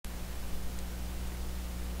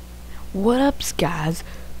What up, guys?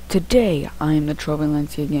 Today I'm the Tro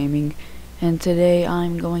Valencia Gaming, and today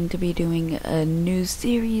I'm going to be doing a new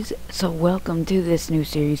series. So welcome to this new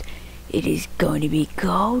series. It is going to be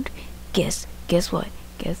called Guess what?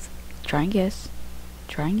 Try and guess.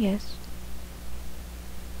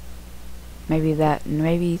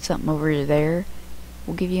 Maybe something over there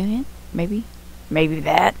will give you a hint. Maybe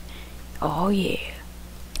that. Oh yeah.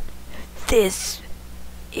 This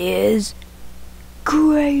is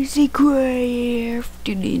Crazy Craft.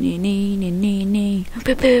 But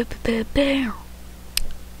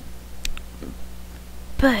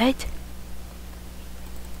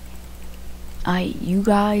you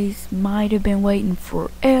guys might have been waiting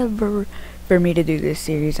forever for me to do this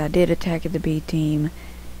series. I did Attack of the B Team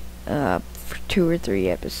for 2 or 3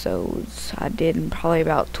 episodes. I did probably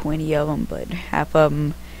about 20 of them, but half of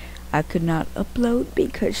them I could not upload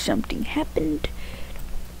because something happened.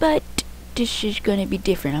 But this is gonna be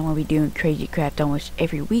different. I'm gonna be doing Crazy Craft almost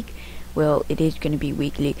every week. Well, it is gonna be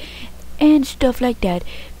weekly and stuff like that.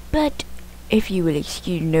 But if you will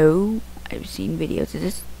excuse, no, I've seen videos of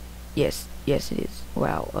this. Yes, it is.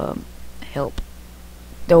 Wow. Help.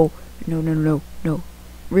 No.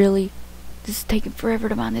 Really? This is taking forever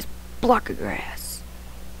to mine this block of grass.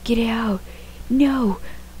 Get out. No.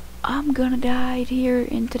 I'm gonna die here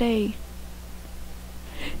in today.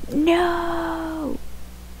 No.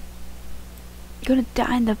 Gonna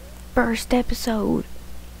die in the first episode.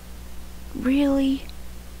 Really?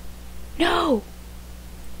 No.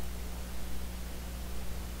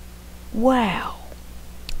 Wow,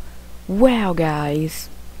 guys.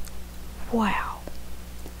 Wow.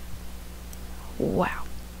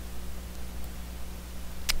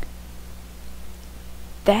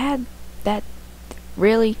 That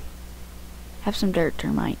really? Have some dirt,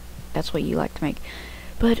 termite. That's what you like to make.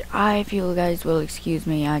 But if you guys will excuse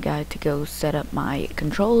me, I got to go set up my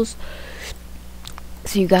controls.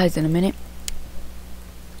 See you guys in a minute.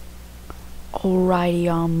 Alrighty,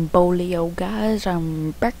 Bolio guys,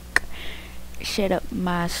 I'm back. Set up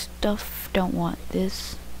my stuff. Don't want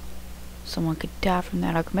this. Someone could die from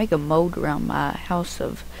that. I could make a mold around my house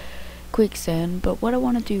of quicksand, but what I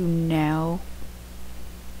want to do now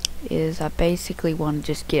is I basically want to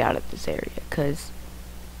just get out of this area, because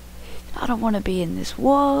I don't want to be in this.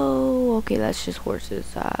 Whoa, okay, that's just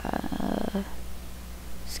horses.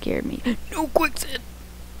 Scared me. No quicksand.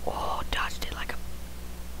 Oh, dodged it like a...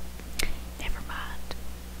 Never mind.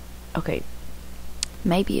 Okay,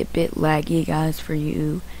 maybe a bit laggy, guys, for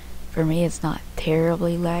you. For me, it's not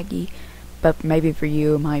terribly laggy, but maybe for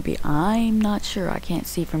you it might be. I'm not sure. I can't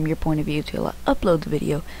see from your point of view till I upload the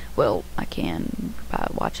video. Well, I can by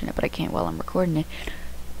watching it, but I can't while I'm recording it.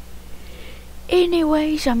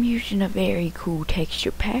 Anyways, I'm using a very cool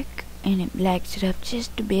texture pack, and it lags it up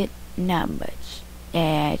just a bit, not much.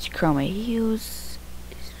 It's Chroma Hills.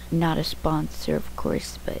 It's not a sponsor, of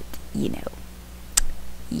course, but you know.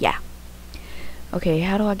 Yeah. Okay,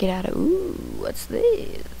 how do I get out of... Ooh, what's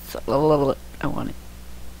this? I want it. Oh,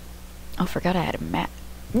 I forgot I had a map.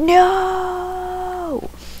 No!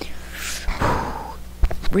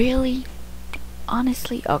 Really?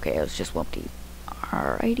 Honestly? Okay, it was just Wumpty.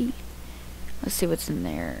 Alrighty. Let's see what's in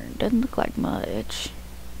there. Doesn't look like much.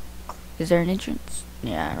 Is there an entrance?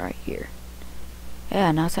 Yeah, right here.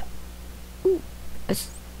 Yeah, nice. Ooh,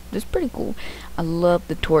 that's pretty cool. I love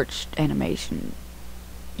the torch animation.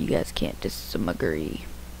 You guys can't disagree.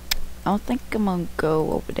 I don't think I'm gonna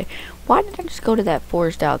go over there. Why did I just go to that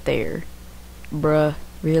forest out there? Bruh,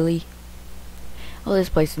 really? Well, this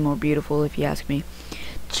place is more beautiful if you ask me.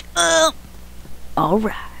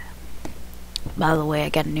 Alright. By the way, I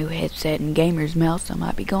got a new headset and gamer's mouse. I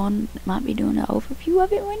might be doing an overview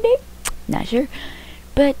of it one day. Not sure.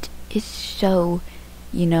 But it's so,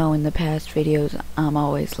 you know, in the past videos, I'm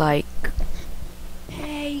always like,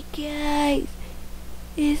 hey guys,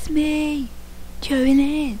 it's me,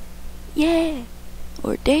 Joey. Yeah,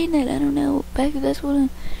 or Dana, I don't know. Back that's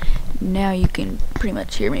what. Now you can pretty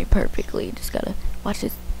much hear me perfectly. Just gotta watch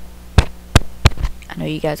this. I know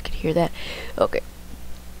you guys could hear that. Okay,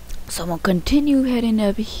 so I'm gonna continue heading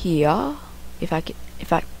up here. If I can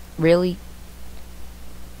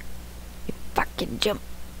jump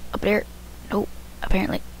up there. Nope,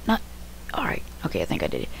 apparently not. All right. Okay, I think I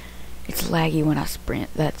did it. It's laggy when I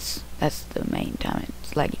sprint. That's the main time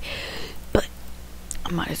it's laggy. But I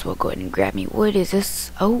might as well go ahead and grab me. What is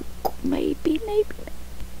this? Oak? Maybe.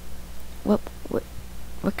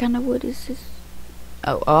 What kind of wood is this?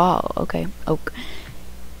 Oh, okay. Oak.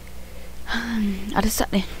 I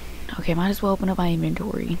decided. Okay, might as well open up my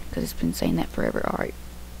inventory because it's been saying that forever. All right.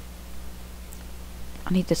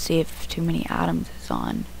 I need to see if too many items is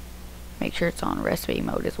on. Make sure it's on recipe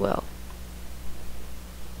mode as well.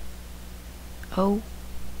 Oh.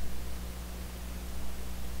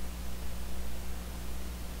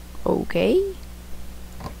 Okay.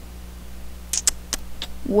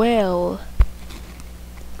 Well.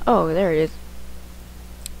 Oh, there it is.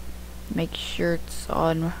 Make sure it's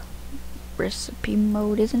on recipe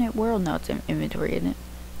mode, isn't it? World? No, it's in inventory, isn't it?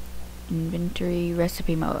 Inventory,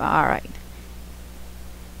 recipe mode. Alright.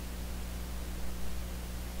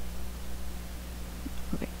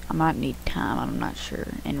 Okay, I might need time, I'm not sure.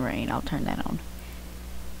 And rain, I'll turn that on.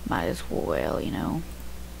 Might as well, you know.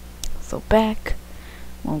 So back.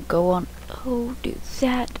 Won't go on. Oh, do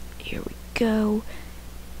that. Here we go.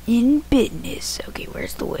 In business. Okay,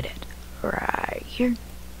 where's the wood at? Right here.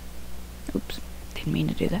 Oops, didn't mean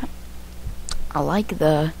to do that. I like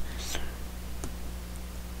the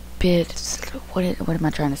bits. What am I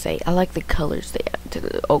trying to say? I like the colors they add to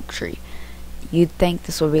the oak tree. You'd think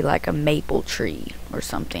this would be like a maple tree or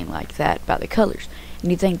something like that by the colors.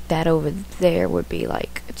 And you think that over there would be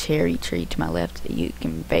like a cherry tree to my left. You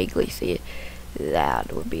can vaguely see it.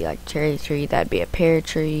 That would be like cherry tree. That'd be a pear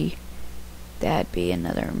tree. That'd be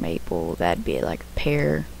another maple. That'd be like a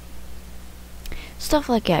pear. Stuff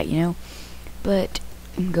like that, you know. But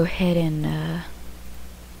go ahead and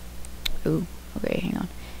ooh, okay, hang on.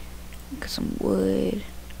 Get some wood.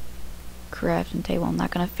 Crafting table. I'm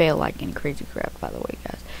not gonna fail like in Crazy Craft, by the way,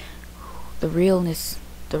 guys. The realness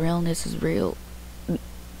is real.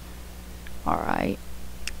 Alright.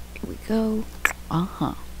 Here we go.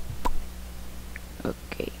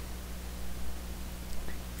 Okay.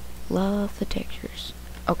 Love the textures.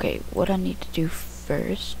 Okay, what I need to do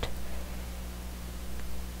first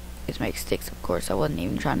is make sticks, of course. I wasn't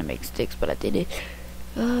even trying to make sticks, but I did it.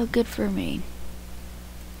 Good for me.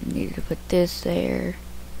 Need to put this there,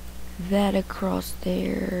 that across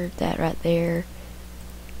there, that right there.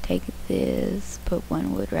 Take this, put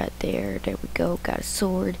one wood right there. There we go. Got a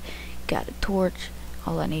sword, got a torch.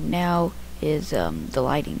 All I need now is the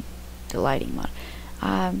lighting mod.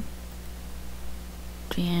 I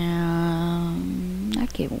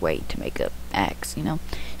can't wait to make a axe, you know.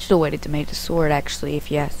 Should have waited to make the sword, actually,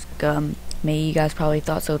 if you ask me. You guys probably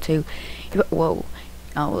thought so too. Whoa.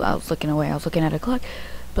 Oh, I was looking away. I was looking at a clock.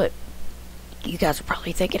 But you guys are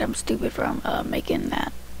probably thinking I'm stupid from making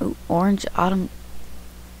that. Ooh, orange autumn.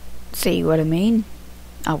 See what I mean?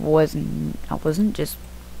 I wasn't just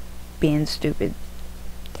being stupid.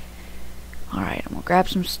 Alright, I'm gonna grab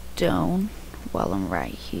some stone while I'm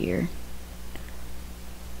right here.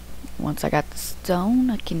 Once I got the stone,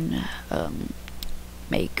 I can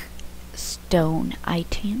make stone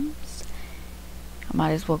items. I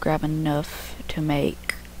might as well grab enough to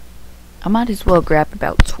make. I might as well grab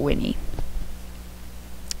about 20.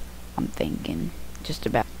 I'm thinking just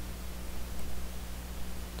about.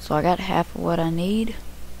 So I got half of what I need.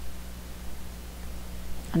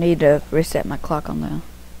 I need to reset my clock on the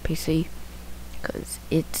PC because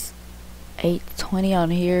it's 8:20 on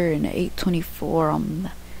here and 8:24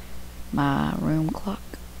 on my room clock.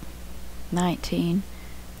 19,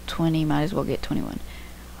 20, might as well get 21.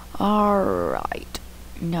 Alright,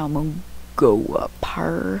 now I'm gonna go up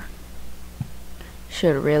here.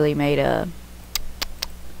 Should have really made a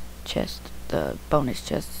chest, the bonus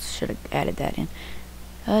chest. Should have added that in.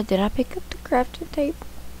 Did I pick up the crafting table?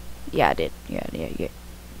 Yeah, I did. Yeah.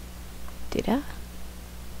 Did I?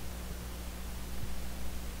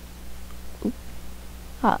 Oop.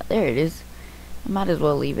 Ah, there it is. I might as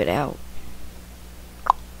well leave it out.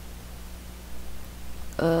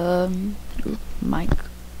 Mic.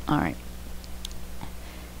 Alright.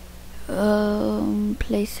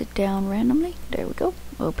 Place it down randomly. There we go.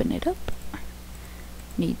 Open it up.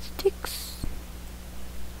 Need sticks.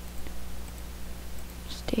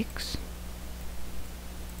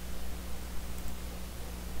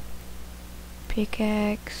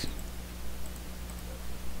 Pickaxe.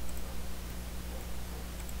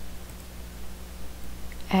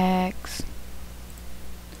 Axe.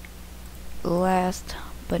 Last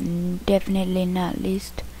but definitely not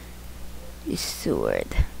least is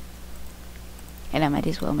sword. And I might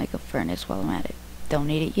as well make a furnace while I'm at it. Don't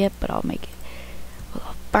need it yet, but I'll make it.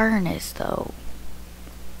 Well, a furnace though.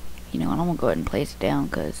 You know, and I'm gonna go ahead and place it down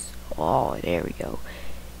because, oh, there we go.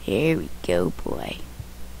 Here we go, boy.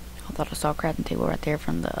 I thought I saw a crafting table right there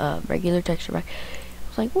from the regular texture pack. I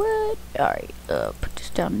was like, what? Alright, put this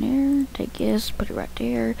down there. Take this, put it right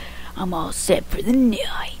there. I'm all set for the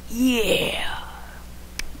night. Yeah!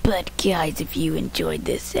 But guys, if you enjoyed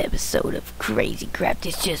this episode of Crazy Craft,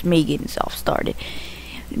 it's just me getting soft started.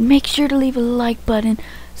 Make sure to leave a like button,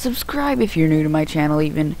 subscribe if you're new to my channel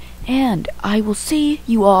even, and I will see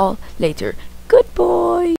you all later. Goodbye!